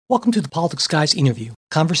Welcome to the Politics Guys interview,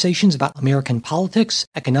 conversations about American politics,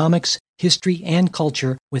 economics, history, and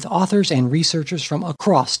culture with authors and researchers from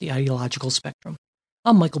across the ideological spectrum.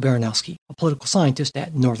 I'm Michael Baranowski, a political scientist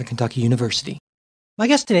at Northern Kentucky University. My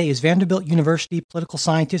guest today is Vanderbilt University political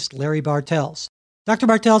scientist Larry Bartels. Dr.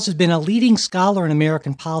 Bartels has been a leading scholar in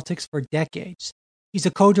American politics for decades. He's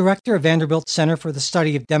a co-director of Vanderbilt's Center for the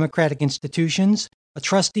Study of Democratic Institutions, a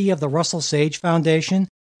trustee of the Russell Sage Foundation,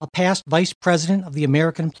 a past vice president of the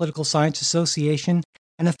American Political Science Association,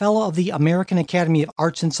 and a fellow of the American Academy of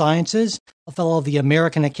Arts and Sciences, a fellow of the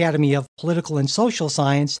American Academy of Political and Social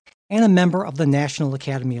Science, and a member of the National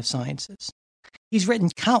Academy of Sciences. He's written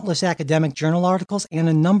countless academic journal articles and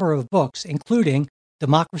a number of books, including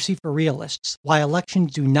Democracy for Realists, Why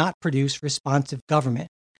Elections Do Not Produce Responsive Government,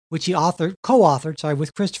 which he co-authored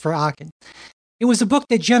with Christopher Aachen. It was a book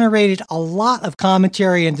that generated a lot of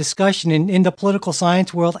commentary and discussion in the political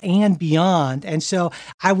science world and beyond. And so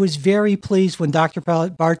I was very pleased when Dr.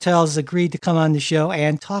 Bartels agreed to come on the show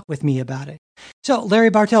and talk with me about it. So, Larry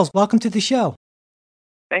Bartels, welcome to the show.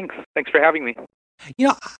 Thanks. Thanks for having me. You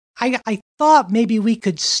know, I thought maybe we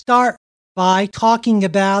could start by talking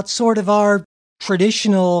about sort of our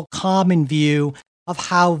traditional common view of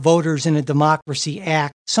how voters in a democracy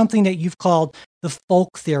act, something that you've called the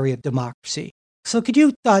folk theory of democracy. So could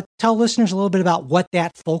you tell listeners a little bit about what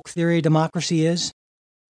that folk theory of democracy is?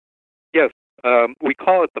 Yes. We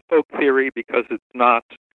call it the folk theory because it's not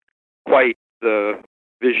quite the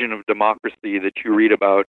vision of democracy that you read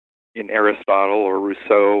about in Aristotle or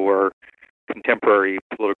Rousseau or contemporary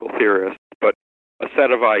political theorists, but a set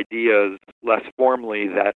of ideas less formally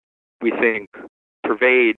that we think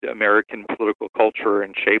pervade American political culture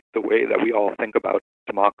and shape the way that we all think about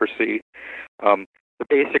democracy.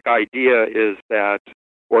 The basic idea is that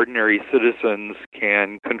ordinary citizens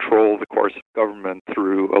can control the course of government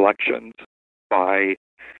through elections by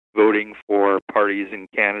voting for parties and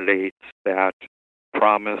candidates that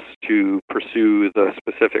promise to pursue the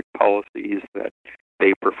specific policies that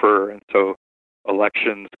they prefer. And so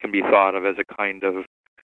elections can be thought of as a kind of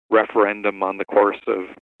referendum on the course of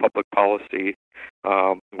public policy,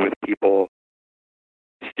 with people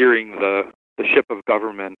steering the ship of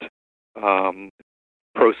government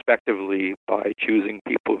prospectively by choosing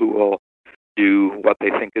people who will do what they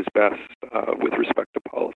think is best with respect to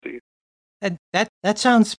policy. That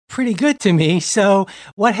sounds pretty good to me. So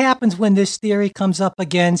what happens when this theory comes up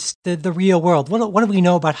against the real world? What do we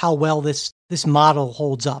know about how well this model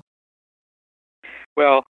holds up?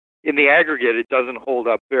 Well, in the aggregate, it doesn't hold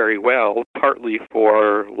up very well, partly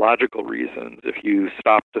for logical reasons. If you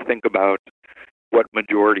stop to think about what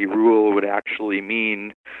majority rule would actually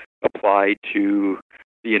mean applied to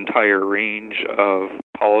the entire range of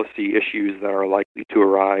policy issues that are likely to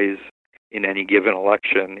arise in any given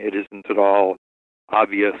election, it isn't at all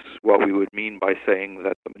obvious what we would mean by saying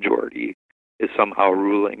that the majority is somehow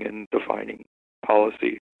ruling and defining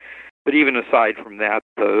policy. But even aside from that,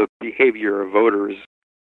 the behavior of voters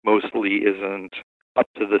mostly isn't up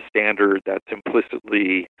to the standard that's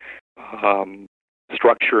implicitly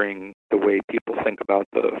structuring the way people think about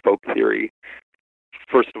the folk theory.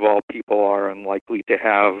 First of all, people are unlikely to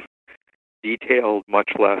have detailed,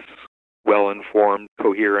 much less well-informed,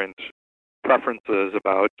 coherent preferences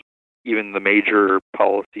about even the major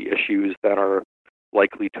policy issues that are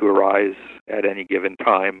likely to arise at any given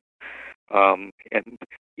time. And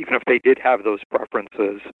even if they did have those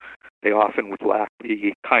preferences, they often would lack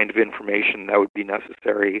the kind of information that would be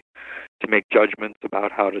necessary to make judgments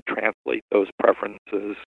about how to translate those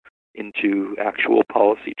preferences into actual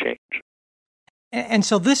policy change. And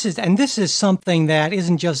so this is something that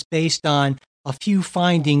isn't just based on a few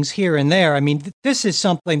findings here and there. I mean, this is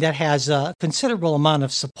something that has a considerable amount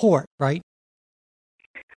of support, right?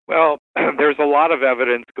 Well, there's a lot of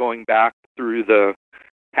evidence going back through the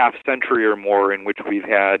half century or more in which we've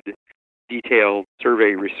had detailed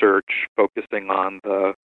survey research focusing on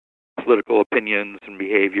the political opinions and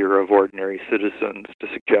behavior of ordinary citizens to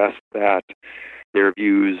suggest that their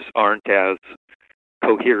views aren't as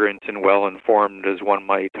coherent and well-informed as one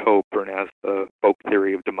might hope, or as the folk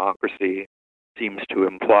theory of democracy seems to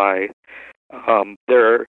imply.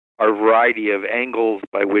 There are a variety of angles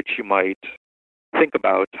by which you might think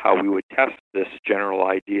about how we would test this general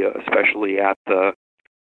idea, especially at the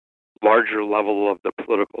larger level of the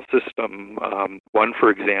political system. One, for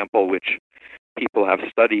example, which people have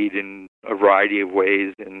studied in a variety of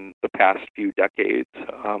ways in the past few decades,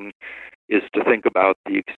 is to think about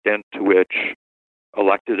the extent to which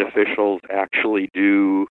elected officials actually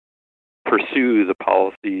do pursue the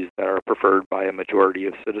policies that are preferred by a majority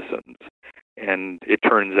of citizens. And it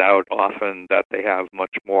turns out often that they have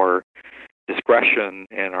much more discretion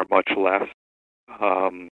and are much less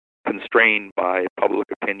constrained by public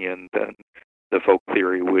opinion than the folk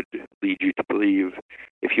theory would lead you to believe.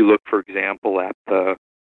 If you look, for example, at the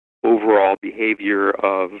overall behavior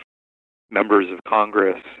of members of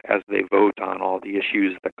Congress as they vote on all the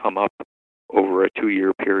issues that come up over a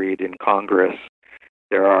 2-year period in Congress,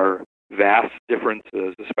 there are vast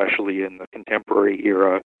differences, especially in the contemporary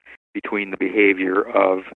era, between the behavior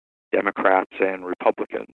of Democrats and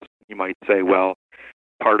Republicans. You might say, well,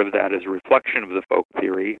 part of that is a reflection of the folk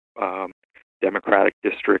theory. Democratic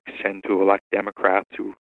districts tend to elect Democrats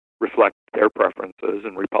who reflect their preferences,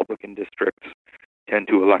 and Republican districts tend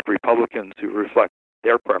to elect Republicans who reflect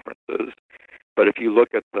their preferences. But if you look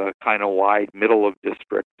at the kind of wide middle of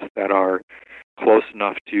districts that are close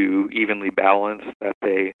enough to evenly balanced that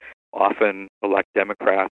they often elect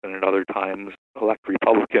Democrats and at other times elect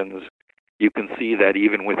Republicans, you can see that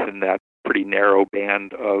even within that pretty narrow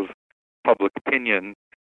band of public opinion,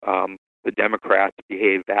 the Democrats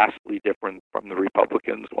behave vastly different from the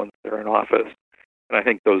Republicans once they're in office. And I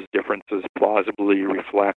think those differences plausibly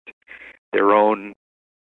reflect their own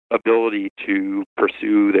ability to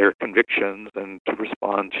pursue their convictions and to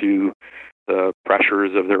respond to the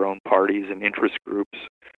pressures of their own parties and interest groups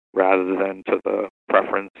rather than to the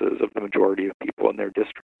preferences of the majority of people in their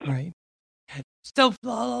districts. Right. So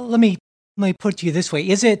let me put to you this way: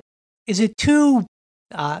 is it too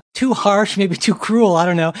harsh, maybe too cruel, I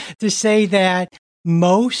don't know, to say that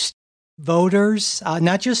most voters,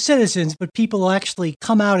 not just citizens, but people who actually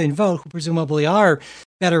come out and vote, who presumably are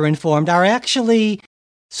better informed, are actually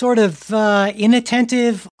sort of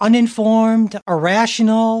inattentive, uninformed,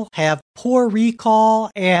 irrational, have poor recall,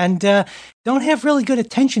 and don't have really good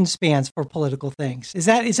attention spans for political things? Is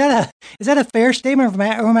that a fair statement, or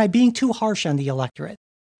am I being too harsh on the electorate?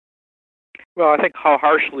 Well, I think how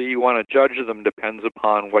harshly you want to judge them depends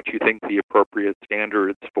upon what you think the appropriate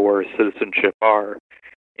standards for citizenship are.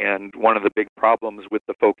 And one of the big problems with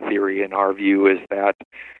the folk theory, in our view, is that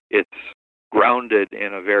it's grounded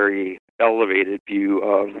in a very elevated view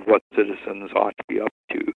of what citizens ought to be up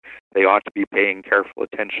to. They ought to be paying careful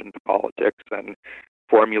attention to politics and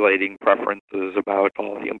formulating preferences about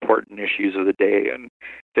all the important issues of the day and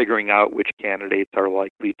figuring out which candidates are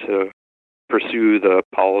likely to pursue the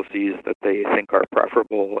policies that they think are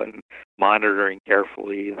preferable and monitoring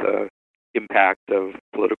carefully the impact of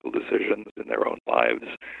political decisions in their own lives.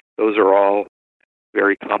 Those are all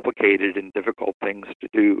very complicated and difficult things to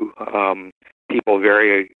do. People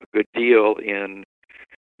vary a good deal in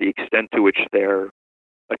the extent to which they're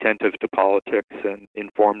attentive to politics and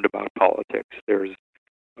informed about politics. There's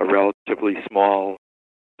a relatively small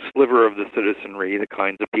sliver of the citizenry, the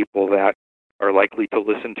kinds of people that are likely to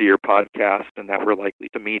listen to your podcast and that we're likely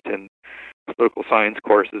to meet in political science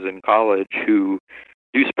courses in college, who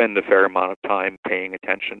do spend a fair amount of time paying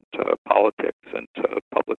attention to politics and to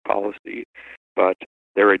public policy. But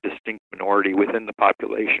they're a distinct minority within the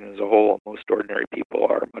population as a whole. Most ordinary people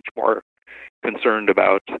are much more concerned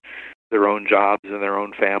about their own jobs and their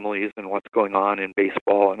own families and what's going on in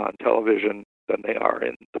baseball and on television than they are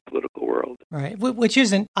in the political world. Right, which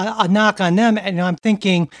isn't a knock on them. And I'm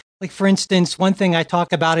thinking, like, for instance, one thing I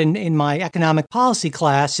talk about in my economic policy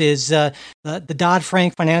class is the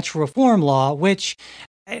Dodd-Frank financial reform law, which,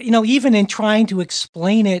 even in trying to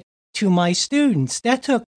explain it to my students, that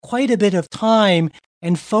took quite a bit of time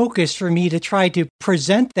and focus for me to try to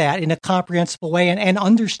present that in a comprehensible way and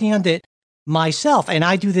understand it myself. And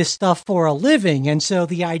I do this stuff for a living. And so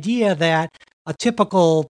the idea that a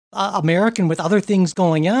typical American with other things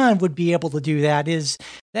going on would be able to do that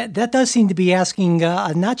that does seem to be asking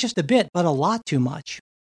not just a bit, but a lot too much.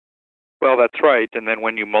 Well, that's right. And then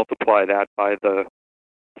when you multiply that by the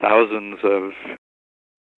thousands of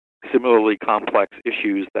similarly complex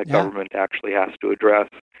issues that government actually has to address,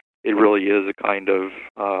 it really is a kind of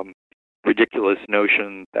ridiculous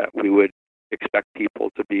notion that we would expect people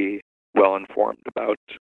to be well informed about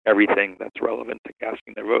everything that's relevant to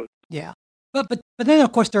casting their votes. Yeah. But then,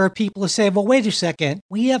 of course, there are people who say, well, wait a second,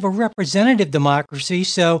 we have a representative democracy,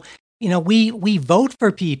 so, we vote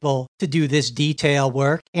for people to do this detail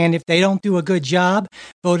work, and if they don't do a good job,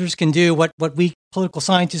 voters can do what we political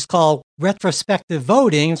scientists call retrospective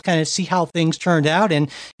voting, is kind of see how things turned out,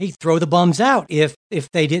 and throw the bums out if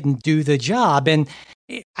they didn't do the job. And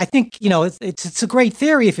I think, it's a great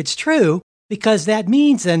theory if it's true, because that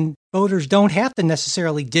means then voters don't have to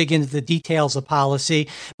necessarily dig into the details of policy,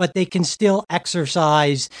 but they can still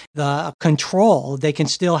exercise the control. They can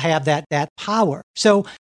still have that power. So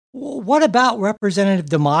what about representative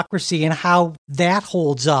democracy and how that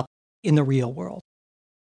holds up in the real world?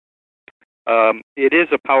 It is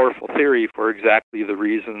a powerful theory for exactly the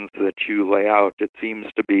reasons that you lay out. It seems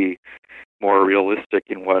to be more realistic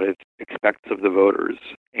in what it expects of the voters,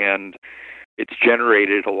 and it's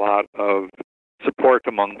generated a lot of support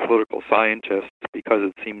among political scientists because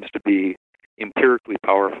it seems to be empirically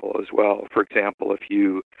powerful as well. For example, if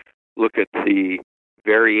you look at the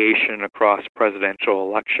variation across presidential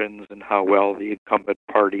elections and how well the incumbent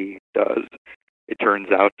party does, it turns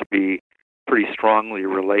out to be pretty strongly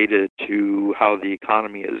related to how the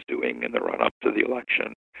economy is doing in the run-up to the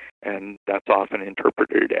election. And that's often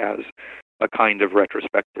interpreted as a kind of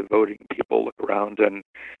retrospective voting. People look around, and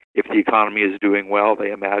if the economy is doing well,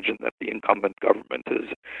 they imagine that the incumbent government is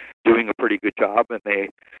doing a pretty good job, and they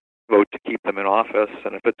vote to keep them in office.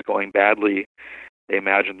 And if it's going badly, they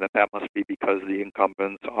imagine that that must be because the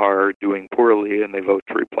incumbents are doing poorly, and they vote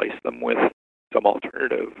to replace them with some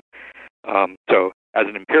alternative. So as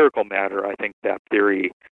an empirical matter, I think that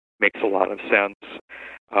theory makes a lot of sense.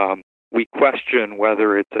 We question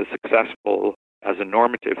whether it's as successful as a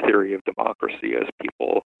normative theory of democracy as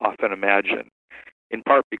people often imagine, in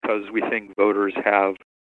part because we think voters have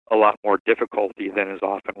a lot more difficulty than is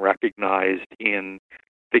often recognized in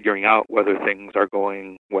figuring out whether things are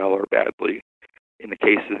going well or badly. In the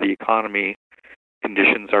case of the economy,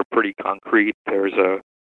 conditions are pretty concrete. There's a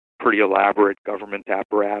pretty elaborate government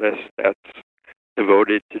apparatus that's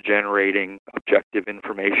devoted to generating objective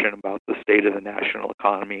information about the state of the national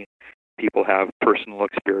economy. People have personal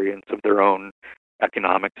experience of their own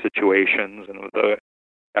economic situations and of the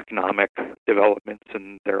economic developments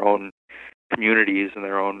in their own communities and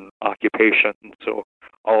their own occupations. So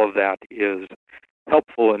all of that is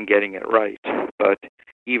helpful in getting it right. But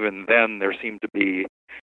even then, there seem to be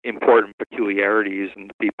important peculiarities in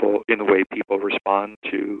the way people respond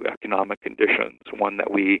to economic conditions. One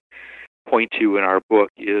that we point to in our book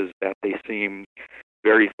is that they seem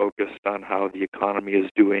very focused on how the economy is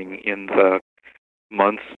doing in the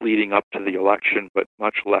months leading up to the election, but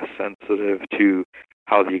much less sensitive to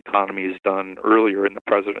how the economy is done earlier in the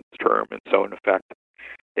president's term. And so, in effect,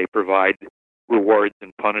 they provide rewards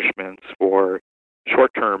and punishments for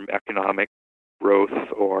short-term economic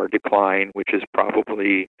growth or decline, which is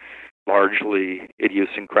probably largely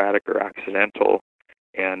idiosyncratic or accidental,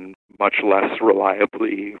 and much less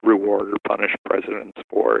reliably reward or punish presidents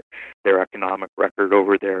for their economic record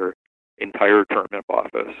over their entire term of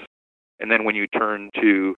office. And then when you turn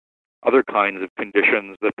to other kinds of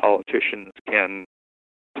conditions that politicians can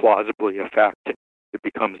plausibly affect, it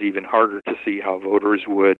becomes even harder to see how voters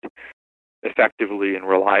would effectively and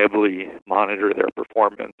reliably monitor their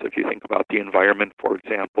performance. If you think about the environment, for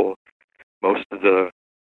example, most of the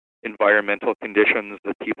environmental conditions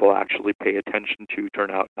that people actually pay attention to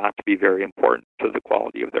turn out not to be very important to the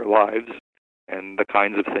quality of their lives. And the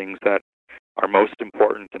kinds of things that are most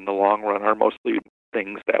important in the long run are mostly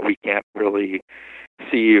things that we can't really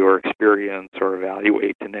see or experience or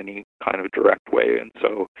evaluate in any kind of direct way. And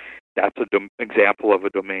so that's an example of a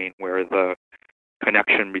domain where the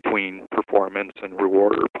connection between performance and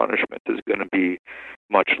reward or punishment is going to be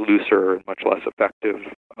much looser and much less effective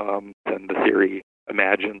than the theory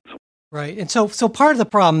imagines. Right. And so part of the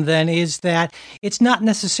problem then is that it's not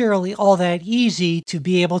necessarily all that easy to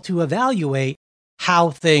be able to evaluate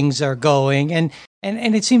how things are going. And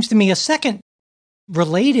it seems to me a second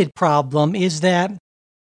related problem is that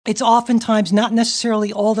it's oftentimes not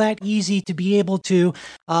necessarily all that easy to be able to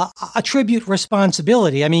attribute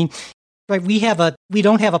responsibility. I mean, right, we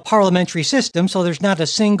don't have a parliamentary system, so there's not a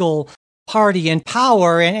single party in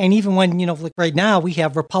power. And even when, like right now, we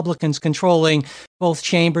have Republicans controlling both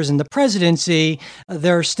chambers and the presidency,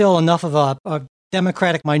 there's still enough of a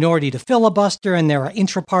Democratic minority to filibuster, and there are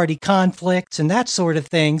intra-party conflicts and that sort of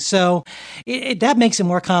thing. So that makes it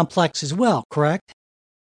more complex as well, correct?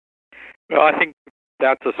 Well, I think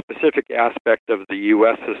that's a specific aspect of the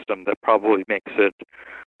U.S. system that probably makes it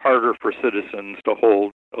harder for citizens to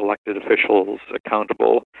hold elected officials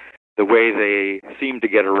accountable. The way they seem to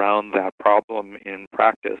get around that problem in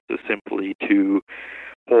practice is simply to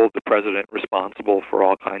hold the president responsible for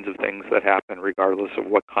all kinds of things that happen, regardless of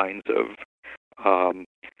what kinds of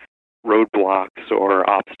roadblocks or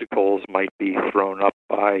obstacles might be thrown up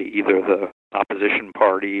by either the opposition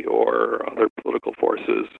party or other political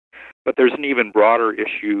forces. But there's an even broader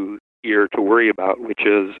issue here to worry about, which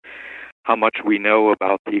is how much we know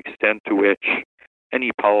about the extent to which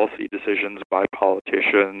any policy decisions by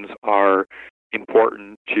politicians are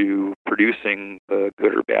important to producing the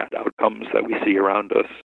good or bad outcomes that we see around us.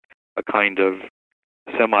 A kind of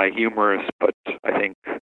semi-humorous, but I think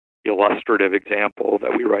illustrative example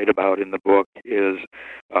that we write about in the book is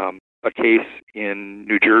a case in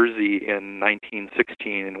New Jersey in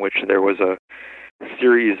 1916 in which there was a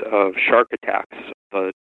series of shark attacks of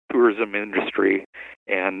the tourism industry,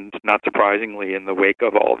 and not surprisingly, in the wake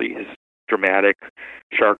of all these dramatic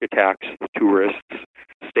shark attacks, the tourists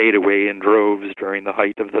stayed away in droves during the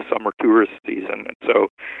height of the summer tourist season, and so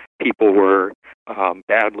people were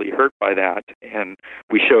badly hurt by that. And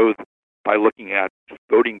we showed by looking at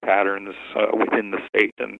voting patterns within the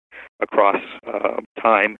state and across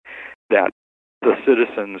time that the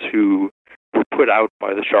citizens who were put out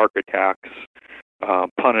by the shark attacks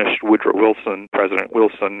punished Woodrow Wilson, President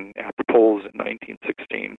Wilson, at the polls in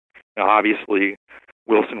 1916. Now, obviously,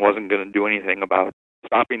 Wilson wasn't going to do anything about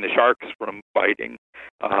stopping the sharks from biting,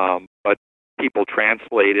 but people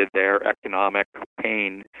translated their economic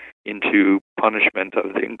pain into punishment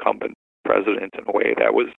of the incumbent president in a way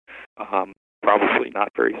that was probably not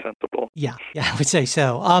very sensible. Yeah, I would say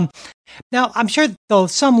so. Now, I'm sure, though,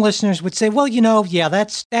 some listeners would say, well,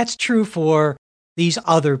 that's true for these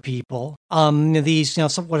other people, these,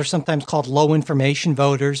 what are sometimes called low information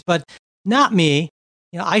voters, but not me.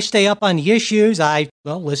 I stay up on the issues. I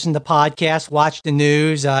listen to podcasts, watch the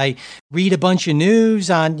news. I read a bunch of news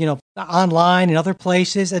on, online and other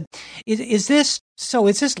places. Is this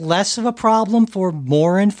less of a problem for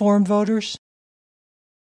more informed voters?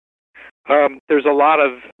 There's a lot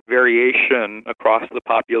of variation across the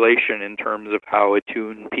population in terms of how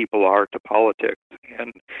attuned people are to politics.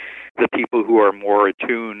 And the people who are more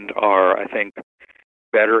attuned are, I think,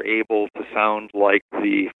 better able to sound like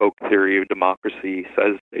the folk theory of democracy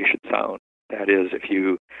says they should sound. That is, if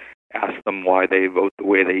you ask them why they vote the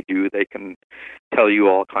way they do, they can tell you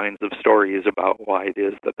all kinds of stories about why it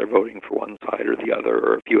is that they're voting for one side or the other.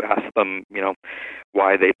 Or if you ask them,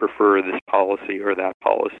 why they prefer this policy or that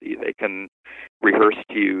policy, they can rehearse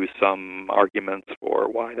to you some arguments for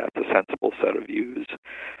why that's a sensible set of views.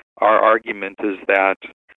 Our argument is that,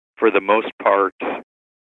 for the most part,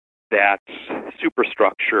 that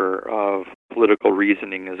superstructure of political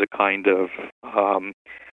reasoning is a kind of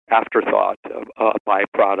afterthought, a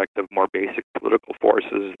byproduct of more basic political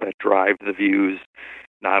forces that drive the views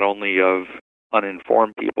not only of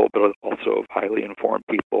uninformed people, but also of highly informed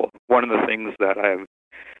people. One of the things that I've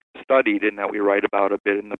studied and that we write about a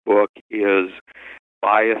bit in the book is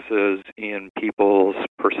biases in people's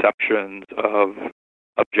perceptions of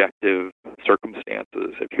objective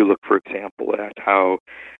circumstances. If you look, for example, at how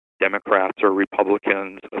Democrats or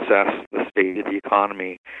Republicans assess the state of the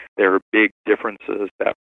economy, there are big differences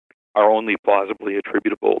that are only plausibly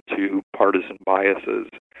attributable to partisan biases.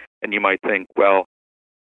 And you might think, well,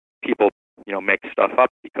 people, make stuff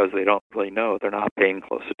up because they don't really know. They're not paying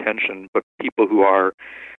close attention. But people who are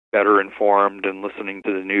better informed and listening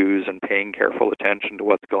to the news and paying careful attention to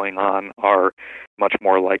what's going on are much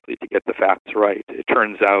more likely to get the facts right. It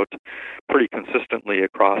turns out pretty consistently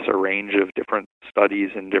across a range of different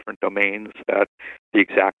studies in different domains that the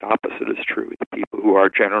exact opposite is true. The people who are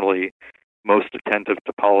generally most attentive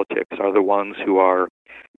to politics are the ones who are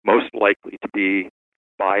most likely to be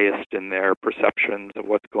biased in their perceptions of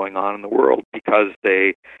what's going on in the world because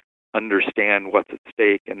they understand what's at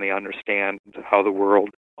stake and they understand how the world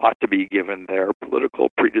ought to be given their political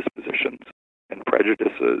predispositions and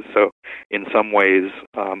prejudices. So in some ways,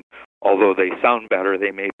 although they sound better,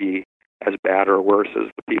 they may be as bad or worse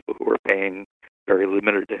as the people who are paying very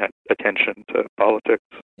limited attention to politics.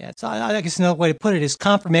 Yeah, I guess another way to put it is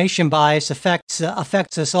confirmation bias affects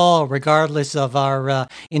us all, regardless of our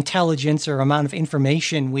intelligence or amount of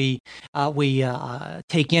information we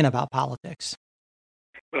take in about politics.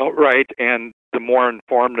 Well, right, and the more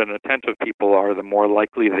informed and attentive people are, the more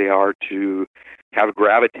likely they are to have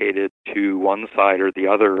gravitated to one side or the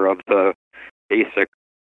other of the basic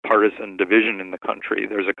partisan division in the country.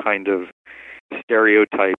 There's a kind of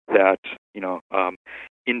stereotype that,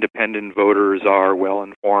 independent voters are well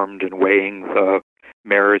informed in weighing the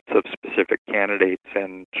merits of specific candidates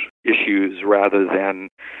and issues rather than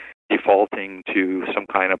defaulting to some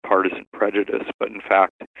kind of partisan prejudice. But in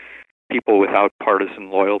fact, people without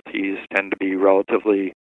partisan loyalties tend to be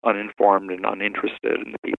relatively uninformed and uninterested,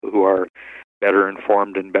 and the people who are better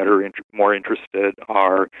informed and more interested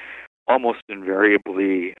are almost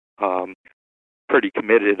invariably pretty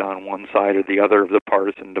committed on one side or the other of the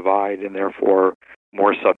partisan divide, and therefore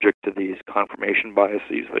more subject to these confirmation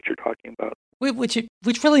biases that you're talking about.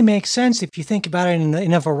 Which really makes sense if you think about it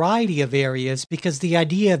in a variety of areas, because the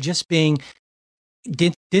idea of just being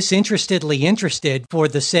disinterestedly interested for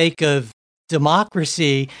the sake of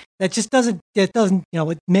democracy, that just doesn't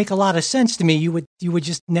make a lot of sense to me. You would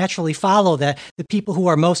just naturally follow that the people who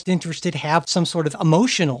are most interested have some sort of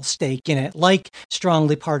emotional stake in it, like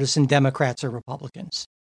strongly partisan Democrats or Republicans.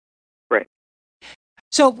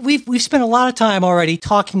 So we've spent a lot of time already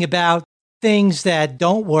talking about things that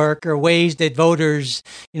don't work or ways that voters,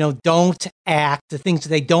 don't act, the things that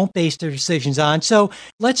they don't base their decisions on. So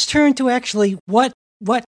let's turn to actually what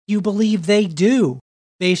you believe they do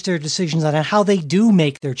base their decisions on and how they do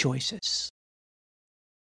make their choices.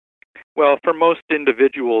 Well, for most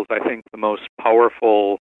individuals, I think the most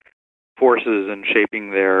powerful forces in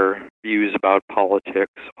shaping their views about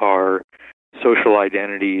politics are social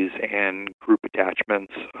identities and group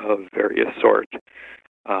attachments of various sorts.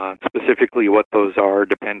 Specifically, what those are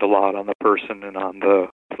depend a lot on the person and on the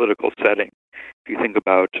political setting. If you think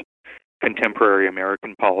about contemporary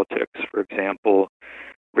American politics, for example,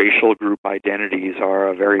 racial group identities are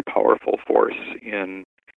a very powerful force in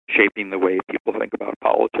shaping the way people think about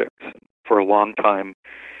politics. For a long time,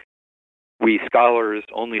 we scholars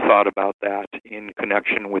only thought about that in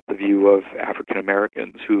connection with the view of African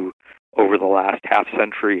Americans who, over the last half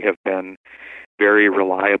century, have been very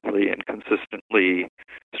reliably and consistently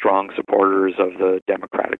strong supporters of the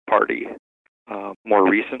Democratic Party. More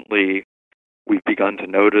recently, we've begun to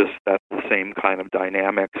notice that the same kind of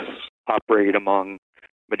dynamics operate among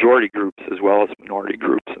majority groups as well as minority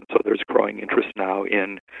groups, and so there's growing interest now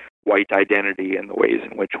in white identity and the ways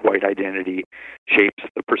in which white identity shapes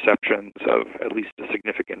the perceptions of at least a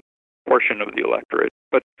significant portion of the electorate.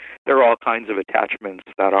 But there are all kinds of attachments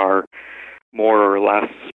that are more or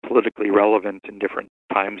less politically relevant in different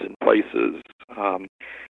times and places.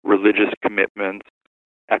 Religious commitments,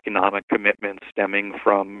 economic commitments stemming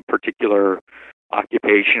from particular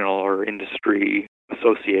occupational or industry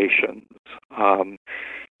associations.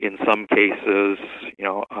 In some cases,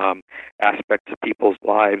 aspects of people's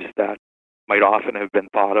lives that might often have been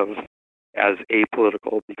thought of as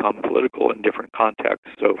apolitical become political in different contexts.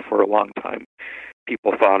 So for a long time,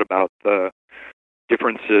 people thought about the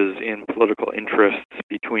differences in political interests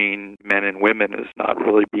between men and women as not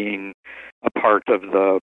really being a part of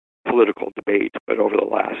the political debate, but over the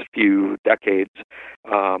last few decades,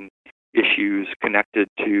 issues connected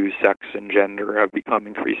to sex and gender have become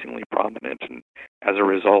increasingly prominent, and as a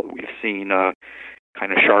result, we've seen a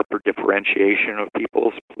kind of sharper differentiation of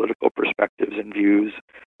people's political perspectives and views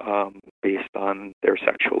based on their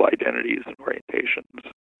sexual identities and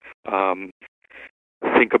orientations.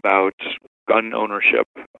 Think about gun ownership.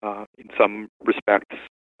 In some respects,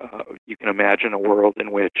 you can imagine a world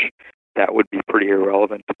in which that would be pretty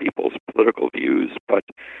irrelevant to people's political views, but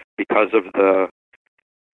because of the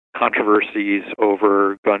controversies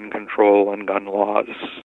over gun control and gun laws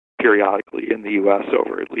periodically in the U.S.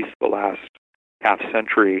 over at least the last half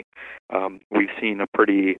century, we've seen a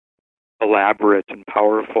pretty elaborate and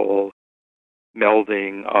powerful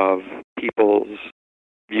melding of people's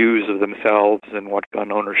views of themselves and what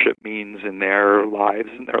gun ownership means in their lives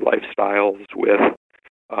and their lifestyles with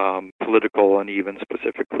political and even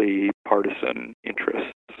specifically partisan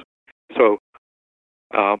interests. So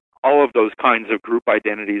all of those kinds of group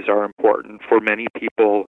identities are important. For many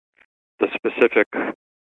people, the specific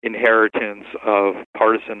inheritance of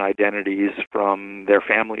partisan identities from their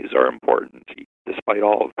families are important. Despite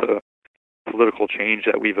all of the political change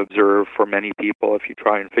that we've observed, for many people, if you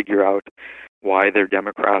try and figure out why they're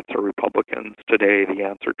Democrats or Republicans today, the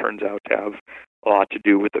answer turns out to have a lot to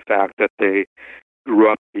do with the fact that they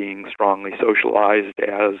grew up being strongly socialized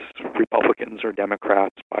as Republicans or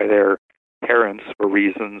Democrats by their parents for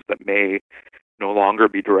reasons that may no longer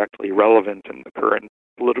be directly relevant in the current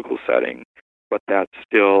political setting, but that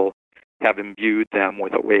still have imbued them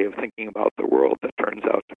with a way of thinking about the world that turns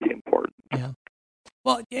out to be important. Yeah.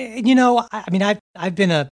 Well, I mean, I've been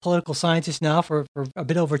a political scientist now for a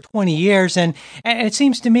bit over 20 years, and it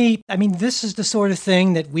seems to me, I mean, this is the sort of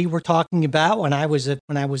thing that we were talking about when I was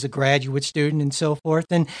a graduate student and so forth,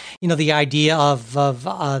 and the idea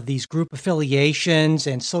of these group affiliations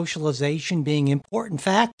and socialization being important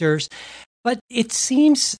factors. But it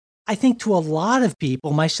seems, I think, to a lot of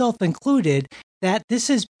people, myself included, that this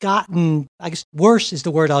has gotten, I guess, worse is the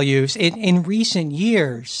word I'll use, in recent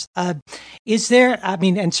years. Is there, I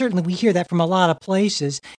mean, and certainly we hear that from a lot of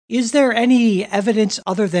places, is there any evidence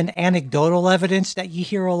other than anecdotal evidence that you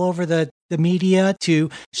hear all over the media to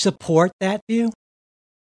support that view?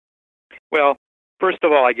 Well, first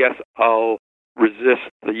of all, I guess I'll resist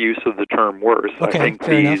the use of the term worse. Okay, I think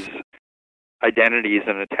fair these enough. identities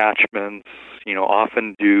and attachments,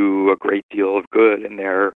 often do a great deal of good, and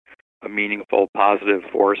they're a meaningful, positive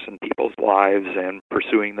force in people's lives, and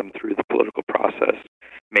pursuing them through the political process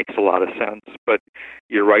makes a lot of sense. But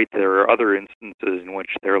you're right, there are other instances in which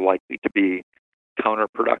they're likely to be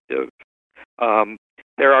counterproductive.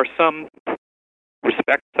 There are some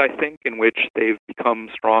respects, I think, in which they've become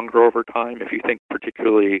stronger over time. If you think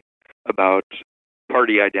particularly about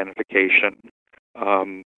party identification.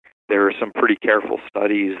 There are some pretty careful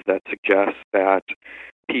studies that suggest that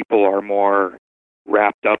people are more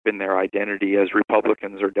wrapped up in their identity as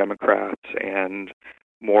Republicans or Democrats and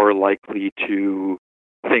more likely to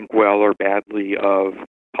think well or badly of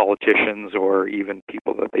politicians or even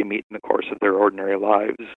people that they meet in the course of their ordinary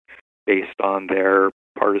lives based on their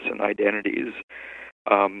partisan identities.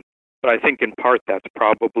 But I think in part that's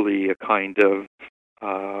probably a kind of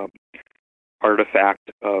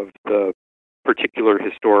artifact of the particular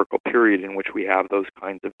historical period in which we have those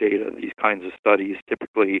kinds of data. These kinds of studies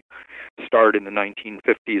typically start in the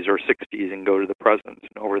 1950s or 60s and go to the present.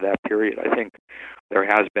 And over that period, I think there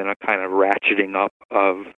has been a kind of ratcheting up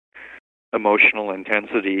of emotional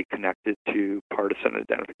intensity connected to partisan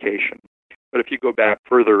identification. But if you go back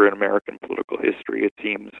further in American political history, it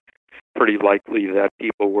seems pretty likely that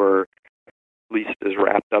people were at least as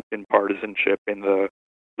wrapped up in partisanship in the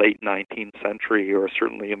late 19th century, or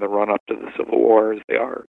certainly in the run-up to the Civil War, as they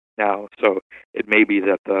are now. So it may be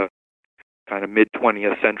that the kind of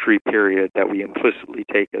mid-20th century period that we implicitly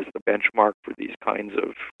take as the benchmark for these kinds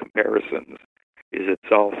of comparisons is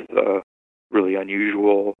itself the really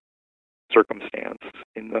unusual circumstance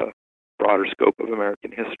in the broader scope of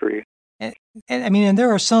American history. And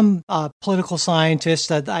there are some political scientists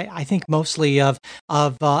that I think mostly of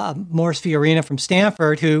Morris Fiorina from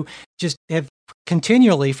Stanford, who just have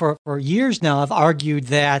continually for years now have argued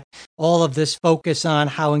that all of this focus on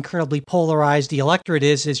how incredibly polarized the electorate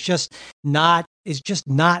is just not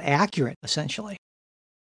accurate, essentially.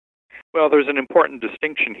 Well, there's an important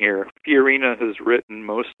distinction here. Fiorina has written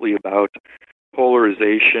mostly about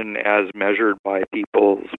polarization as measured by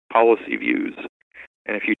people's policy views.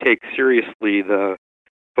 And if you take seriously the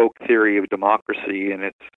folk theory of democracy and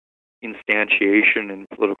its instantiation in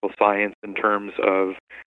political science in terms of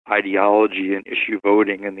ideology and issue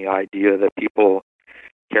voting and the idea that people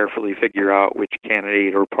carefully figure out which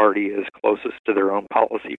candidate or party is closest to their own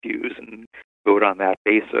policy views and vote on that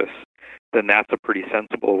basis, then that's a pretty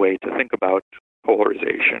sensible way to think about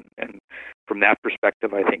polarization. And from that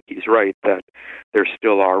perspective, I think he's right that there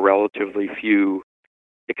still are relatively few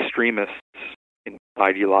extremists in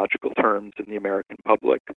ideological terms in the American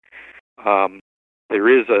public.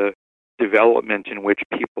 There is a development in which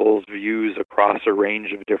people's views across a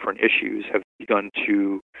range of different issues have begun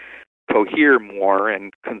to cohere more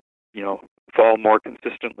and fall more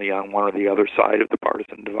consistently on one or the other side of the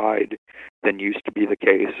partisan divide than used to be the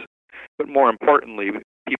case. But more importantly,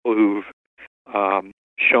 people who've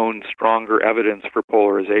shown stronger evidence for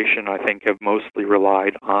polarization, I think, have mostly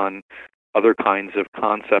relied on other kinds of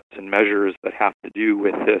concepts and measures that have to do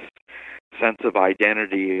with this sense of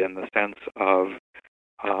identity and the sense of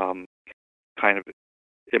kind of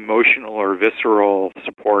emotional or visceral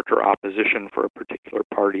support or opposition for a particular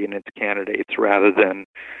party and its candidates, rather than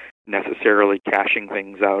necessarily cashing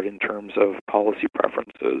things out in terms of policy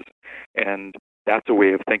preferences. And that's a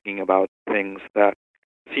way of thinking about things that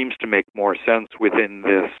seems to make more sense within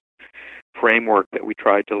this framework that we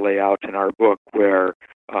tried to lay out in our book, where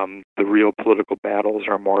the real political battles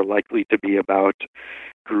are more likely to be about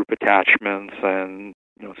group attachments and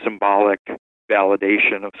symbolic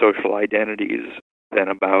validation of social identities than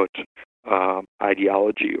about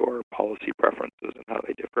ideology or policy preferences and how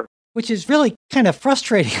they differ. Which is really kind of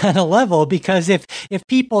frustrating on a level, because if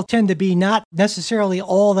people tend to be not necessarily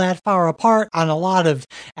all that far apart on a lot of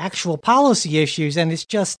actual policy issues, and it's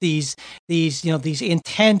just these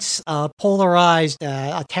intense polarized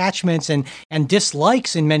attachments and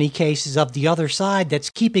dislikes in many cases of the other side that's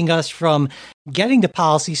keeping us from getting to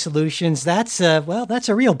policy solutions, that's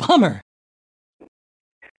a real bummer.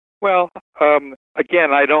 Well,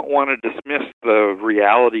 again, I don't want to dismiss the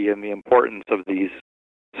reality and the importance of these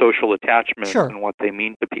social attachments Sure. and what they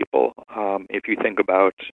mean to people. If you think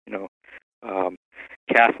about,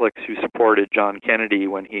 Catholics who supported John Kennedy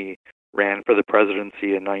when he ran for the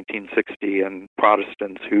presidency in 1960 and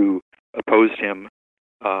Protestants who opposed him,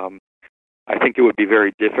 I think it would be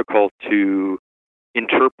very difficult to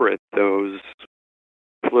interpret those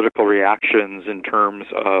political reactions in terms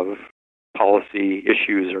of policy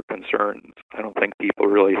issues or concerns. I don't think people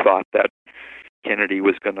really thought that Kennedy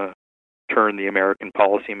was going to turn the American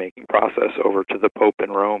policymaking process over to the Pope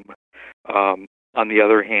in Rome. On the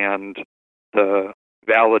other hand, the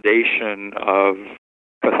validation of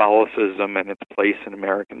Catholicism and its place in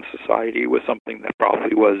American society was something that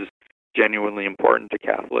probably was genuinely important to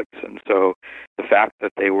Catholics. And so the fact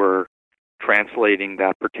that they were translating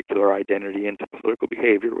that particular identity into political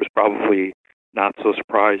behavior was probably not so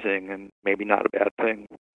surprising and maybe not a bad thing.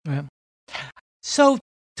 Yeah. So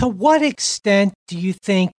to what extent do you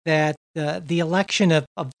think that the election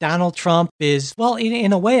of Donald Trump is, well,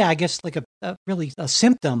 in a way, I guess, like really a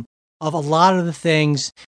symptom of a lot of the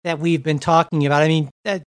things that we've been talking about? I mean,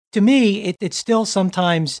 to me, it's still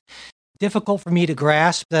sometimes difficult for me to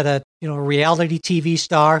grasp that a reality TV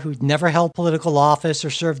star who'd never held political office or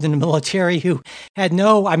served in the military, who had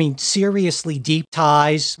no, seriously deep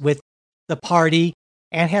ties with the party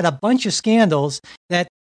and had a bunch of scandals, that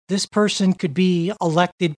this person could be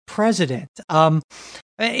elected president.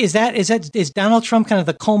 Is Donald Trump kind of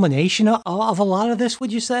the culmination of a lot of this,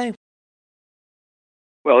 would you say?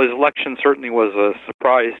 Well, his election certainly was a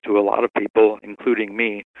surprise to a lot of people, including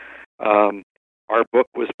me. Our book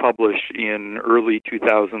was published in early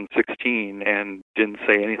 2016 and didn't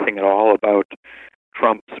say anything at all about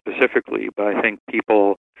Trump specifically, but I think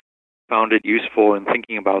people found it useful in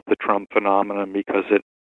thinking about the Trump phenomenon because it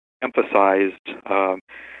emphasized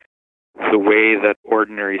the way that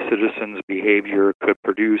ordinary citizens' behavior could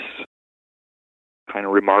produce kind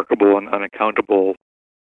of remarkable and unaccountable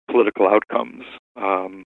political outcomes.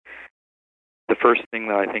 The first thing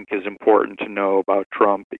that I think is important to know about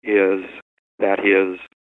Trump is that his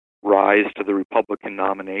rise to the Republican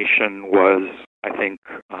nomination was, I think,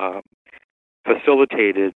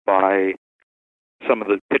 facilitated by some of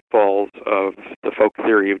the pitfalls of the folk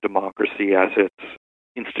theory of democracy as it's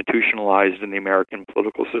institutionalized in the American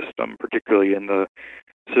political system, particularly in the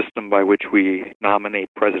system by which we nominate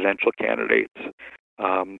presidential candidates.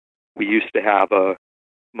 We used to have a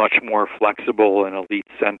much more flexible and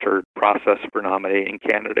elite-centered process for nominating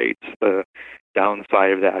candidates. The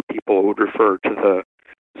downside of that, people would refer to the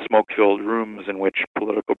smoke-filled rooms in which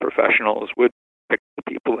political professionals would pick the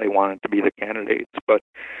people they wanted to be the candidates. But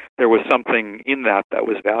there was something in that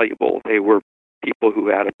was valuable. They were people who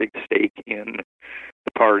had a big stake in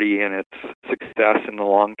the party and its success in the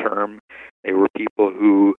long term. They were people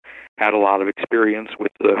who had a lot of experience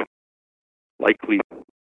with the likely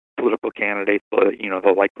political candidates,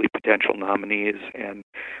 the likely potential nominees, and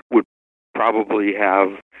would probably have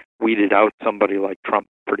weeded out somebody like Trump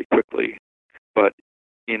pretty quickly. But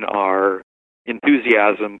in our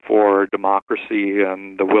enthusiasm for democracy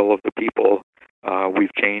and the will of the people,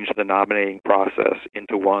 we've changed the nominating process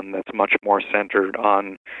into one that's much more centered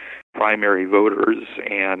on primary voters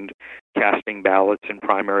and casting ballots in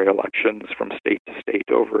primary elections from state to state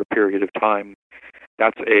over a period of time.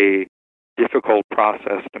 That's a difficult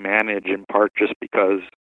process to manage, in part just because,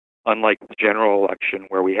 unlike the general election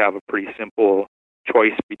where we have a pretty simple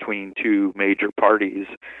choice between two major parties,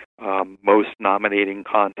 most nominating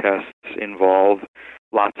contests involve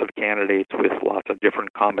lots of candidates with lots of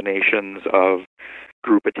different combinations of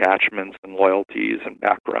group attachments and loyalties and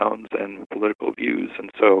backgrounds and political views. And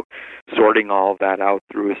so sorting all of that out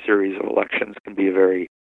through a series of elections can be a very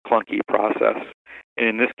clunky process. And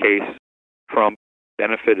in this case, Trump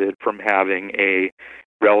benefited from having a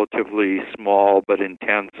relatively small but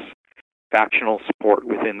intense factional support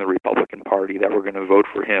within the Republican Party that were going to vote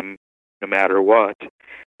for him no matter what.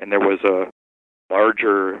 And there was a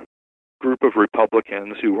larger group of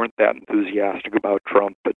Republicans who weren't that enthusiastic about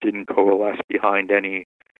Trump but didn't coalesce behind any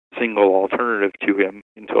single alternative to him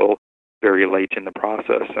until very late in the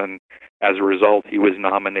process. And as a result, he was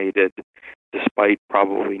nominated despite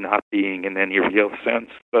probably not being in any real sense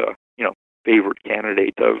the favorite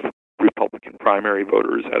candidate of Republican primary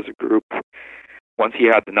voters as a group. Once he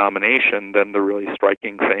had the nomination, then the really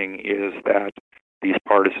striking thing is that these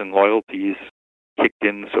partisan loyalties kicked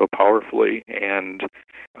in so powerfully. And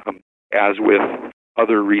as with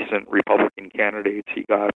other recent Republican candidates, he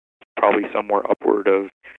got probably somewhere upward of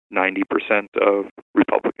 90% of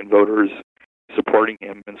Republican voters supporting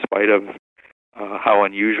him, in spite of how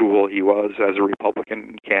unusual he was as a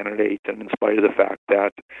Republican candidate, and in spite of the fact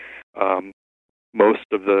that most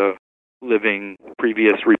of the living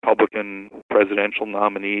previous Republican presidential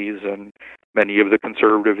nominees and many of the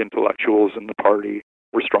conservative intellectuals in the party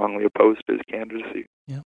were strongly opposed to his candidacy.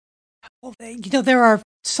 Yeah. Well, there are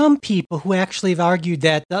some people who actually have argued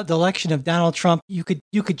that the election of Donald Trump, you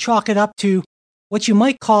could chalk it up to what you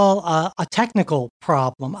might call a technical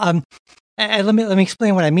problem. And let me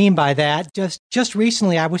explain what I mean by that. Just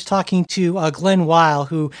recently, I was talking to Glenn Weil,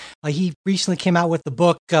 who he recently came out with the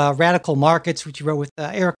book Radical Markets, which he wrote with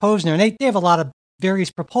Eric Posner, and they have a lot of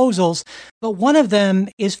various proposals, but one of them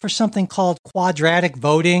is for something called quadratic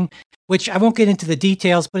voting, which I won't get into the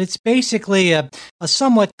details, but it's basically a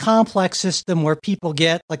somewhat complex system where people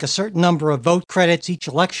get like a certain number of vote credits each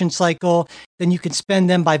election cycle. Then you can spend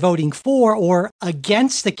them by voting for or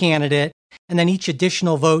against the candidate. And then each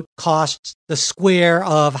additional vote costs the square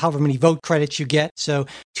of however many vote credits you get. So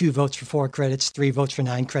 2 votes for 4 credits, 3 votes for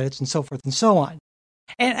 9 credits, and so forth and so on.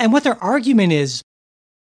 And what their argument is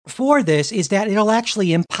for this is that it'll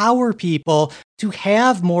actually empower people to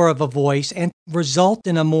have more of a voice and result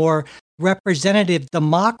in a more representative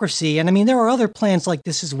democracy. And I mean, there are other plans like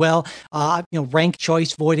this as well. Ranked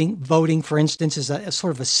choice voting, for instance, is a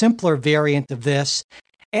sort of a simpler variant of this.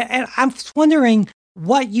 And I'm wondering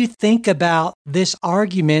what you think about this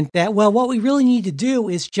argument that, well, what we really need to do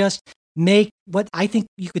is just make what I think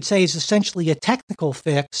you could say is essentially a technical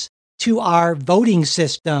fix to our voting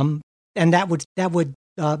system, and that would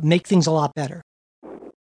make things a lot better.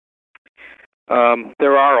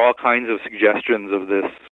 There are all kinds of suggestions of this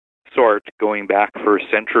sort going back for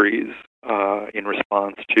centuries in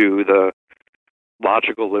response to the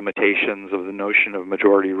logical limitations of the notion of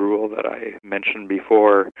majority rule that I mentioned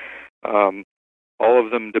before. All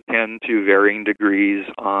of them depend to varying degrees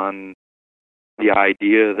on the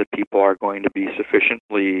idea that people are going to be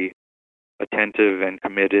sufficiently attentive and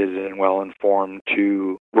committed and well-informed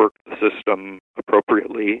to work the system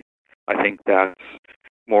appropriately. I think that's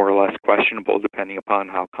more or less questionable depending upon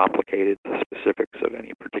how complicated the specifics of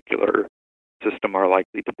any particular system are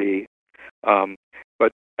likely to be.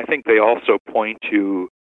 But I think they also point to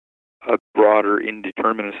a broader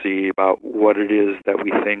indeterminacy about what it is that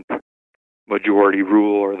we think majority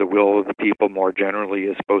rule or the will of the people more generally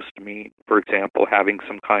is supposed to mean. For example, having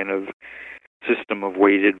some kind of system of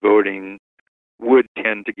weighted voting would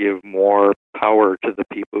tend to give more power to the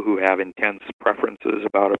people who have intense preferences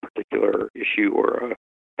about a particular issue or a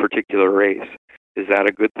particular race. Is that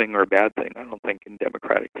a good thing or a bad thing? I don't think in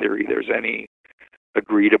democratic theory there's any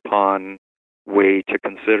agreed upon way to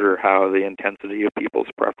consider how the intensity of people's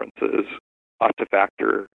preferences ought to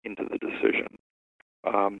factor into the decision.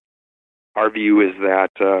 Our view is that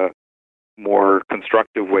a more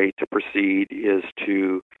constructive way to proceed is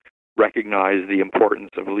to recognize the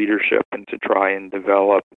importance of leadership and to try and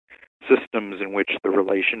develop systems in which the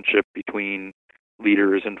relationship between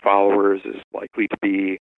leaders and followers is likely to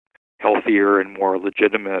be healthier and more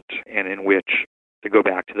legitimate, and in which, to go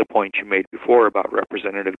back to the point you made before about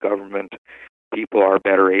representative government, people are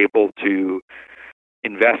better able to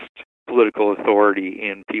invest political authority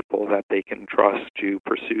in people that they can trust to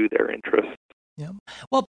pursue their interests. Yeah.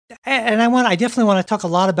 Well, and I definitely want to talk a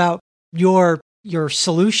lot about your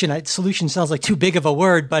solution. Solution sounds like too big of a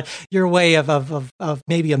word, but your way of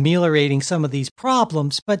maybe ameliorating some of these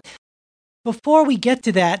problems. But before we get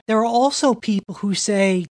to that, there are also people who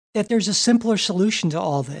say that there's a simpler solution to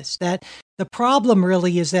all this, that the problem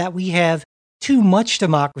really is that we have too much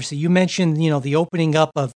democracy. You mentioned, the opening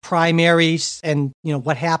up of primaries and,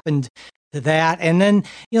 what happened to that. And then,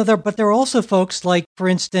 there are also folks like, for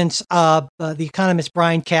instance, the economist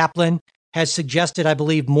Brian Kaplan has suggested, I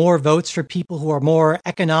believe, more votes for people who are more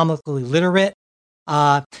economically literate.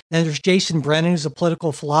 Then there's Jason Brennan, who's a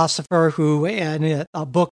political philosopher who, in a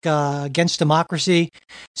book, Against Democracy,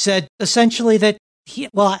 said essentially that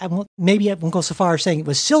maybe I won't go so far as saying it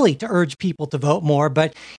was silly to urge people to vote more,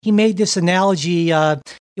 but he made this analogy, it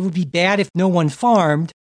would be bad if no one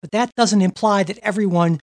farmed, but that doesn't imply that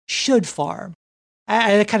everyone should farm.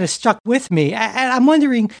 And it kind of stuck with me. And I'm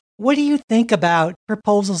wondering, what do you think about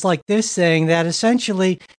proposals like this saying that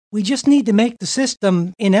essentially we just need to make the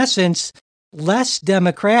system, in essence, less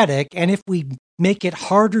democratic, and if we make it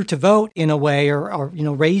harder to vote in a way or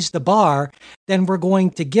raise the bar, then we're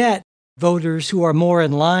going to get voters who are more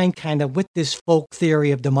in line kind of with this folk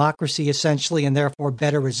theory of democracy, essentially, and therefore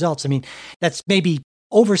better results. I mean, that's maybe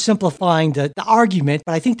oversimplifying the argument,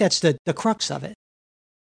 but I think that's the crux of it.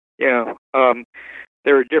 Yeah.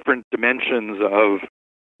 There are different dimensions of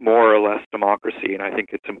more or less democracy, and I think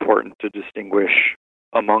it's important to distinguish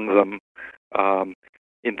among them.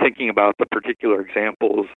 In thinking about the particular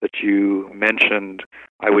examples that you mentioned,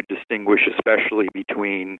 I would distinguish especially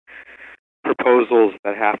between proposals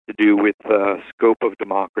that have to do with the scope of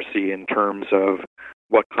democracy in terms of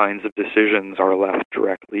what kinds of decisions are left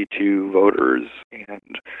directly to voters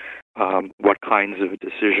and what kinds of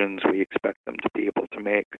decisions we expect them to be able to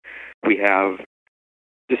make. We have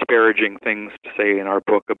disparaging things to say in our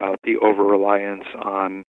book about the over-reliance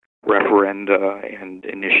on referenda and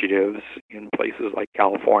initiatives in places like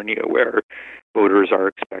California, where voters are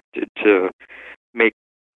expected to make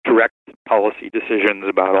direct policy decisions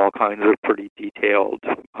about all kinds of pretty detailed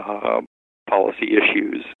policy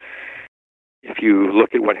issues. If you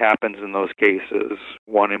look at what happens in those cases,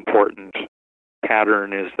 one important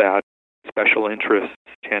pattern is that special interests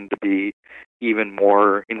tend to be even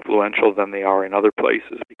more influential than they are in other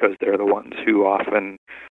places because they're the ones who often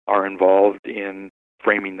are involved in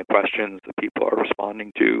framing the questions that people are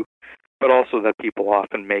responding to, but also that people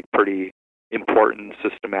often make pretty important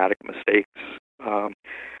systematic mistakes.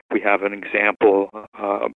 We have an example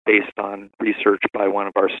based on research by one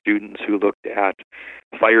of our students who looked at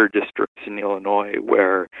fire districts in Illinois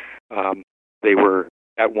where they were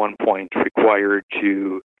at one point required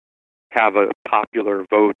to have a popular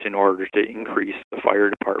vote in order to increase the fire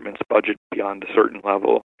department's budget beyond a certain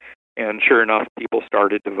level. And sure enough, people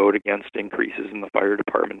started to vote against increases in the fire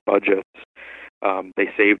department budgets. They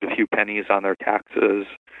saved a few pennies on their taxes.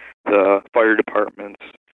 The fire department's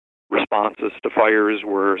responses to fires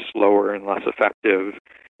were slower and less effective,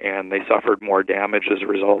 and they suffered more damage as a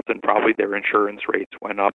result, and probably their insurance rates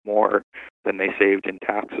went up more than they saved in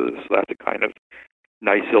taxes. So that's a kind of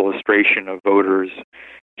nice illustration of voters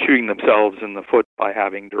shooting themselves in the foot by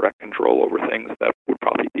having direct control over things that would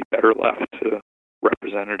probably be better left to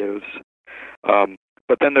representatives.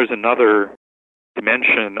 But then there's another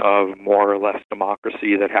dimension of more or less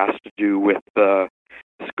democracy that has to do with the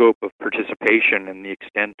scope of participation and the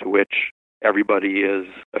extent to which everybody is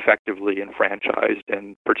effectively enfranchised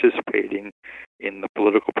and participating in the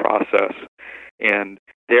political process. And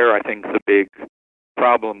there, I think the big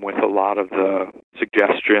problem with a lot of the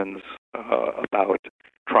suggestions about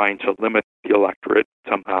trying to limit the electorate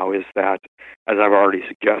somehow is that, as I've already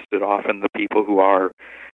suggested, often the people who are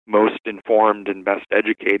most informed and best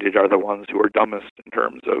educated are the ones who are dumbest in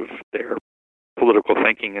terms of their political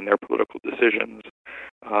thinking and their political decisions.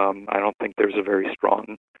 I don't think there's a very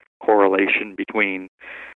strong correlation between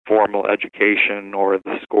formal education or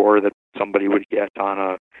the score that somebody would get on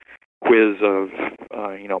a quiz of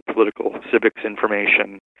political civics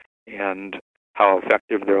information and how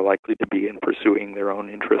effective they're likely to be in pursuing their own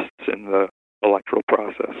interests in the electoral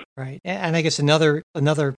process. Right. And I guess another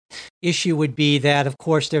issue would be that, of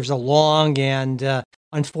course, there's a long and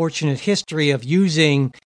unfortunate history of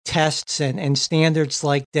using tests and standards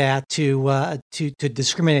like that to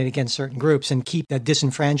discriminate against certain groups and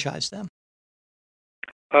disenfranchise them.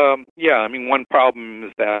 One problem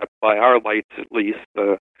is that by our lights, at least,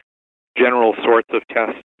 the general sorts of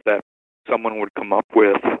tests that someone would come up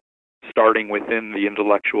with, starting within the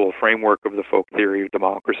intellectual framework of the folk theory of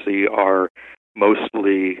democracy, are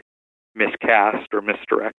mostly miscast or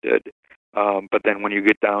misdirected. But then when you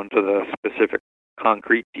get down to the specific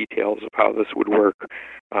concrete details of how this would work,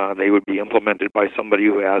 they would be implemented by somebody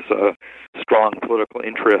who has a strong political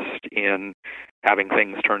interest in having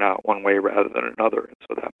things turn out one way rather than another. And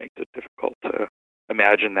so that makes it difficult to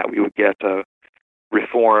imagine that we would get a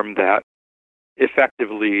reform that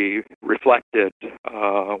effectively reflected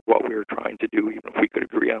what we were trying to do, even if we could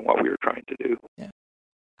agree on what we were trying to do. Yeah.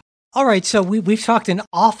 All right, so we've talked an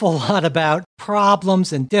awful lot about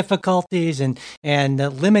problems and difficulties and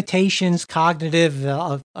limitations, cognitive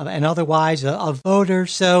and otherwise, of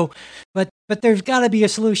voters. So, but there's got to be a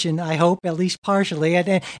solution, I hope, at least partially.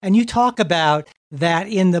 And you talk about that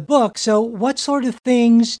in the book. So, what sort of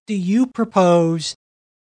things do you propose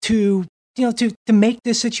to make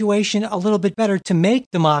this situation a little bit better, to make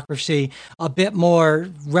democracy a bit more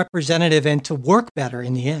representative and to work better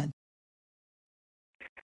in the end?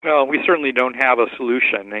 Well, we certainly don't have a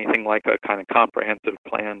solution, anything like a kind of comprehensive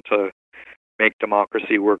plan to make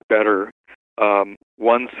democracy work better.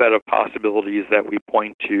 One set of possibilities that we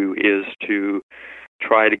point to is to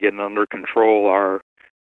try to get under control our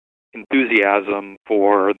enthusiasm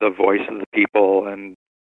for the voice of the people and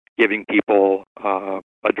giving people a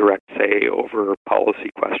direct say over policy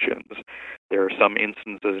questions. There are some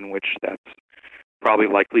instances in which that's probably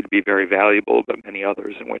likely to be very valuable, but many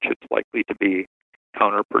others in which it's likely to be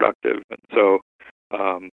counterproductive. And so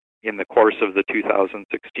in the course of the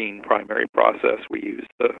 2016 primary process, we used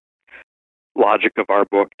the logic of our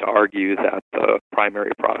book to argue that the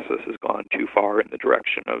primary process has gone too far in the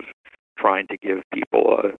direction of trying to give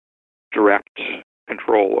people a direct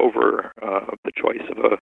control over the choice of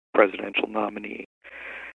a presidential nominee.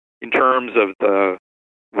 In terms of the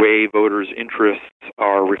way voters' interests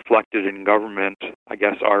are reflected in government, I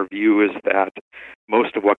guess our view is that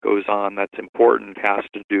most of what goes on that's important has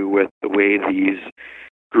to do with the way these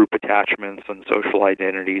group attachments and social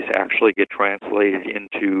identities actually get translated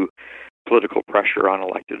into political pressure on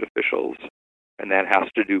elected officials. And that has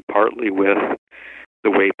to do partly with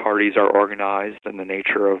the way parties are organized and the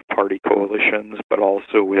nature of party coalitions, but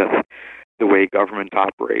also with the way government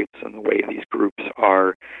operates and the way these groups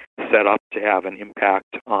are set up to have an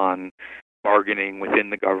impact on bargaining within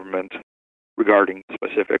the government regarding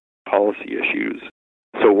specific policy issues.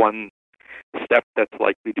 So one step that's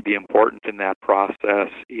likely to be important in that process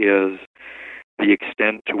is the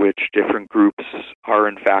extent to which different groups are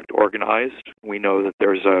in fact organized. We know that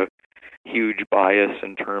there's a huge bias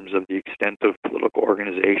in terms of the extent of political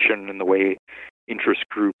organization and the way interest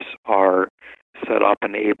groups are set up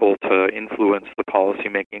and able to influence the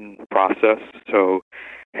policymaking process. So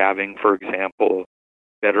having, for example,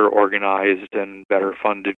 better organized and better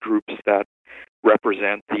funded groups that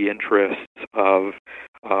represent the interests of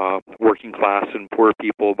working class and poor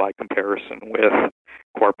people by comparison with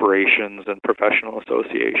corporations and professional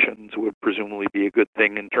associations would presumably be a good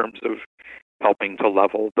thing in terms of helping to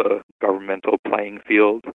level the governmental playing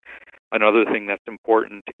field. Another thing that's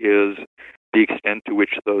important is the extent to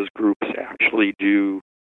which those groups actually do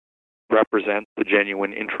represent the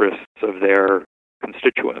genuine interests of their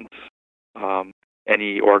constituents.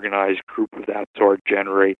 Any organized group of that sort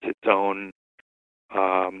generates its own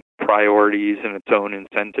priorities and its own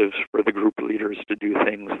incentives for the group leaders to do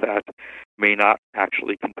things that may not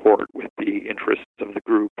actually comport with the interests of the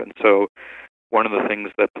group. And so one of the things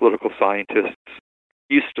that political scientists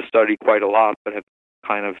used to study quite a lot but have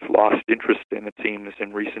kind of lost interest in, it seems,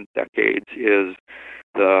 in recent decades is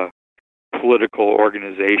the political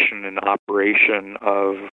organization and operation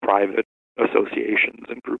of private associations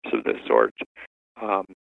and groups of this sort.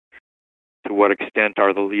 To what extent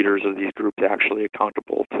are the leaders of these groups actually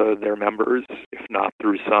accountable to their members, if not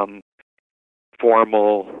through some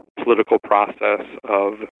formal political process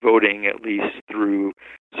of voting, at least through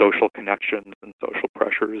social connections and social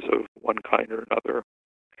pressures of one kind or another?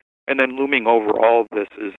 And then looming over all of this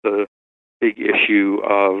is the big issue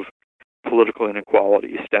of political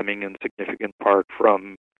inequality, stemming in significant part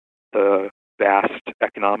from the vast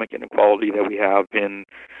economic inequality that we have in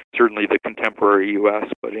certainly the contemporary U.S.,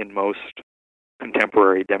 but in most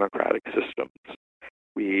contemporary democratic systems.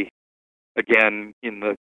 We, again, in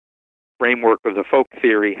the framework of the folk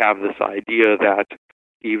theory, have this idea that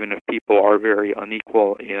even if people are very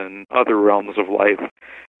unequal in other realms of life,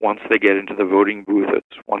 once they get into the voting booth,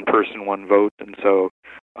 it's one person, one vote, and so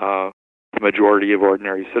the majority of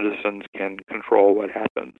ordinary citizens can control what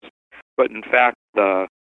happens. But in fact, the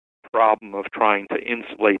problem of trying to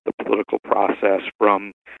insulate the political process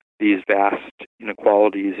from these vast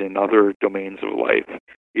inequalities in other domains of life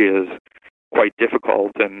is quite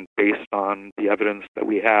difficult, and based on the evidence that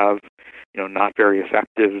we have, not very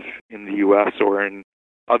effective in the U.S. or in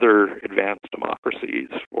other advanced democracies,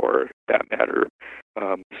 for that matter.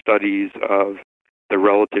 Studies of the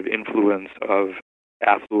relative influence of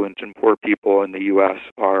affluent and poor people in the U.S.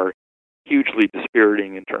 are hugely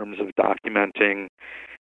dispiriting in terms of documenting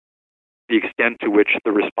the extent to which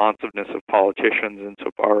the responsiveness of politicians,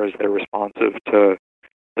 insofar as they're responsive to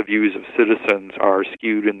the views of citizens, are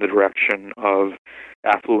skewed in the direction of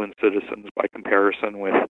affluent citizens by comparison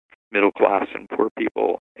with middle class and poor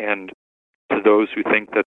people. And to those who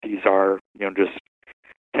think that these are, just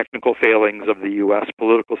technical failings of the U.S.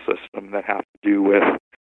 political system that have to do with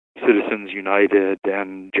Citizens United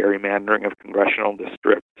and gerrymandering of congressional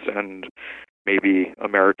districts and maybe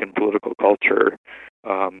American political culture,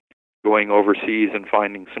 going overseas and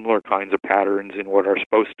finding similar kinds of patterns in what are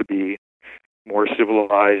supposed to be more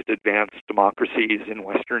civilized, advanced democracies in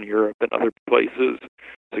Western Europe and other places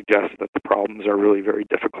suggests that the problems are really very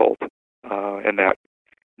difficult, and that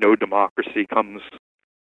no democracy comes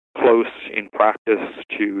close in practice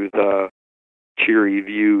to the cheery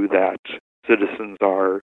view that citizens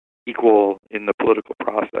are equal in the political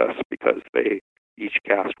process because they each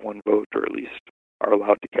cast one vote, or at least are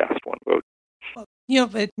allowed to cast one vote.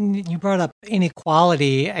 But you brought up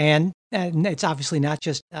inequality, and it's obviously not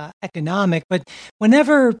just economic, but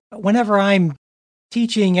whenever I'm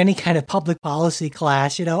teaching any kind of public policy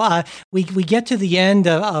class, we get to the end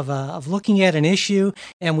of looking at an issue,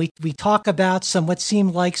 and we talk about what seem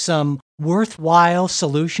like some worthwhile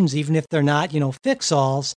solutions, even if they're not,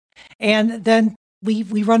 fix-alls, and then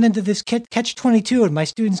we run into this catch-22, and my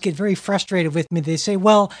students get very frustrated with me. They say,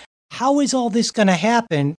 well, how is all this going to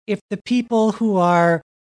happen if the people who are,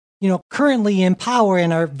 currently in power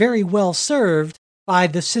and are very well served by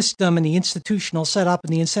the system and the institutional setup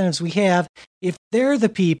and the incentives we have, if they're the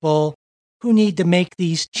people who need to make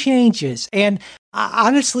these changes? And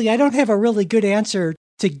honestly, I don't have a really good answer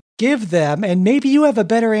to give them. And maybe you have a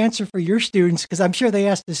better answer for your students, because I'm sure they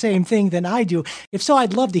ask the same thing than I do. If so,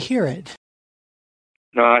 I'd love to hear it.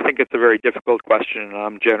 No, I think it's a very difficult question.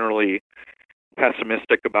 I'm generally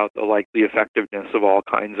pessimistic about the likely effectiveness of all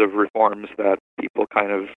kinds of reforms that people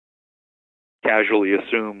kind of casually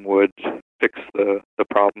assume would fix the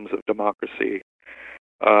problems of democracy.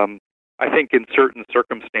 I think in certain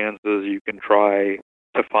circumstances you can try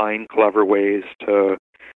to find clever ways to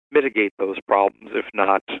mitigate those problems, if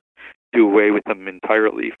not do away with them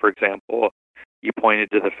entirely. For example, you pointed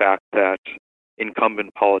to the fact that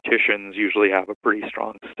incumbent politicians usually have a pretty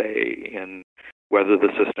strong say in whether the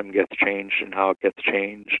system gets changed and how it gets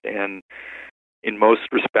changed. And in most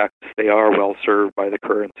respects, they are well served by the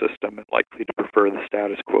current system and likely to prefer the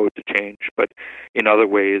status quo to change. But in other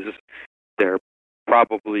ways, they're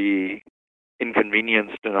probably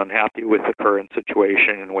inconvenienced and unhappy with the current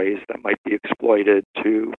situation in ways that might be exploited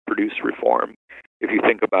to produce reform. If you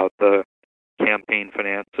think about the campaign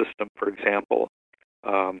finance system, for example,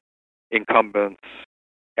 incumbents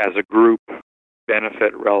as a group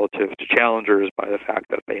benefit relative to challengers by the fact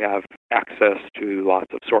that they have access to lots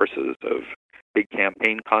of sources of big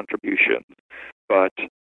campaign contributions. But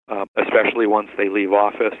especially once they leave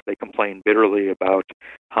office, they complain bitterly about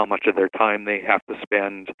how much of their time they have to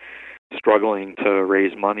spend struggling to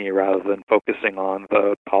raise money rather than focusing on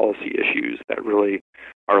the policy issues that really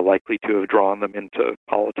are likely to have drawn them into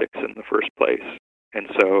politics in the first place. And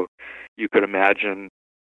so you could imagine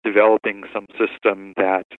developing some system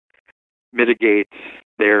that mitigates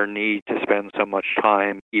their need to spend so much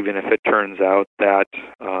time, even if it turns out that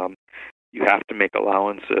you have to make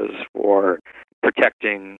allowances for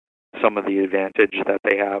protecting some of the advantage that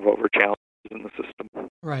they have over challenges in the system.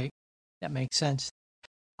 Right. That makes sense.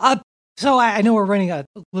 So I know we're running a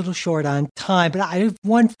little short on time, but I have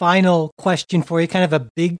one final question for you, kind of a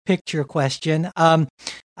big picture question.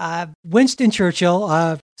 Winston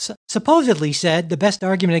Churchill supposedly said the best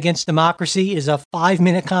argument against democracy is a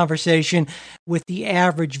 5-minute conversation with the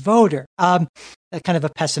average voter. Kind of a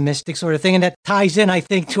pessimistic sort of thing. And that ties in, I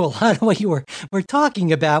think, to a lot of what you were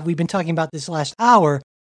talking about. We've been talking about this last hour.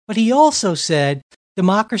 But he also said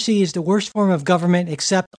democracy is the worst form of government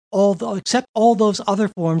except all those other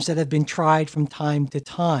forms that have been tried from time to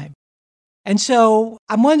time. And so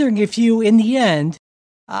I'm wondering if you, in the end,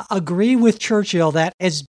 agree with Churchill that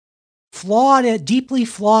as deeply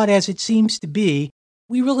flawed as it seems to be,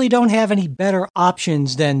 we really don't have any better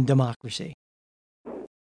options than democracy.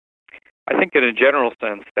 I think in a general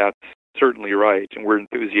sense, that's certainly right. And we're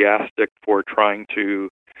enthusiastic for trying to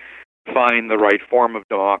find the right form of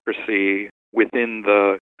democracy within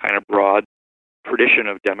the kind of broad tradition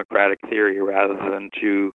of democratic theory rather than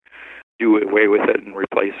to do away with it and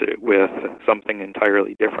replace it with something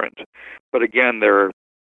entirely different. But again, there are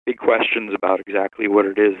big questions about exactly what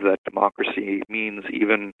it is that democracy means,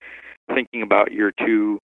 even thinking about your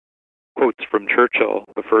two quotes from Churchill.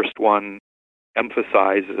 The first one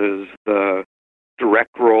emphasizes the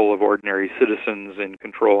direct role of ordinary citizens in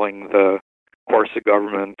controlling the course of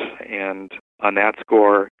government, and on that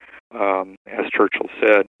score, as Churchill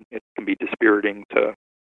said, it can be dispiriting to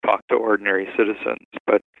talk to ordinary citizens.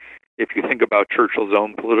 But if you think about Churchill's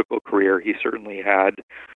own political career, he certainly had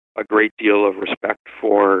a great deal of respect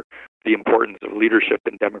for the importance of leadership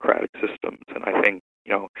in democratic systems. And I think,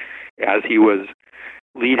 as he was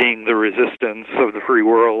leading the resistance of the free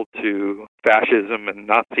world to fascism and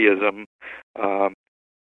Nazism,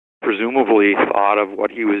 presumably thought of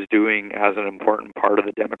what he was doing as an important part of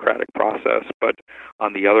the democratic process. But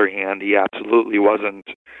on the other hand, he absolutely wasn't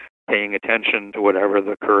paying attention to whatever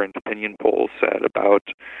the current opinion polls said about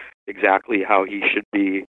exactly how he should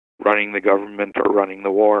be running the government or running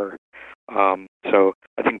the war. So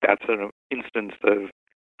I think that's an instance of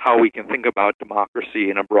how we can think about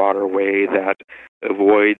democracy in a broader way that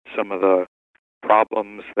avoids some of the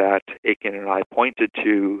problems that Aiken and I pointed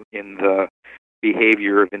to in the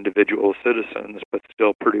behavior of individual citizens, but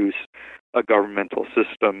still produce a governmental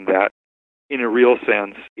system that, in a real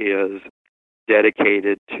sense, is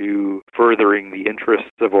dedicated to furthering the interests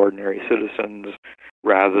of ordinary citizens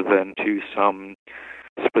rather than to some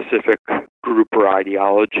specific group or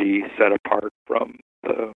ideology set apart from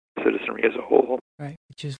the citizenry as a whole. Right,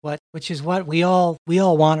 which is what we all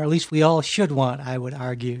want, or at least we all should want, I would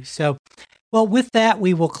argue. So, well, with that,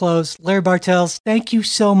 we will close. Larry Bartels, thank you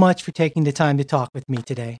so much for taking the time to talk with me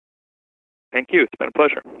today. Thank you. It's been a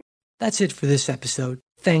pleasure. That's it for this episode.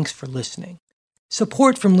 Thanks for listening.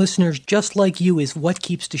 Support from listeners just like you is what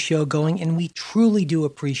keeps the show going, and we truly do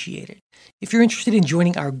appreciate it. If you're interested in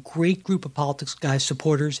joining our great group of Politics Guys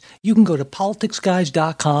supporters, you can go to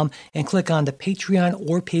politicsguys.com and click on the Patreon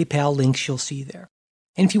or PayPal links you'll see there.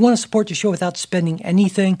 And if you want to support the show without spending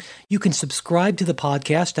anything, you can subscribe to the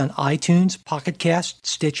podcast on iTunes, Pocket Cast,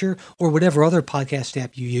 Stitcher, or whatever other podcast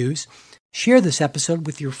app you use. Share this episode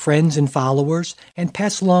with your friends and followers, and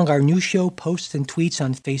pass along our new show posts and tweets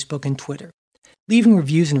on Facebook and Twitter. Leaving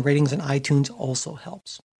reviews and ratings on iTunes also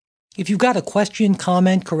helps. If you've got a question,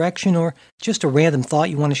 comment, correction, or just a random thought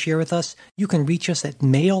you want to share with us, you can reach us at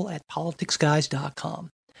mail@politicsguys.com.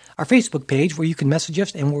 Our Facebook page, where you can message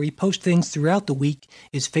us and where we post things throughout the week,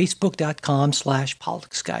 is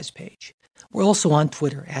facebook.com/politicsguyspage. We're also on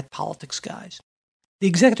Twitter @politicsguys. The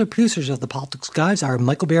executive producers of the Politics Guys are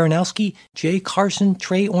Michael Baranowski, Jay Carson,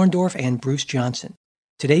 Trey Orndorff, and Bruce Johnson.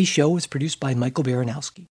 Today's show was produced by Michael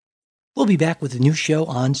Baranowski. We'll be back with a new show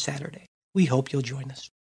on Saturday. We hope you'll join us.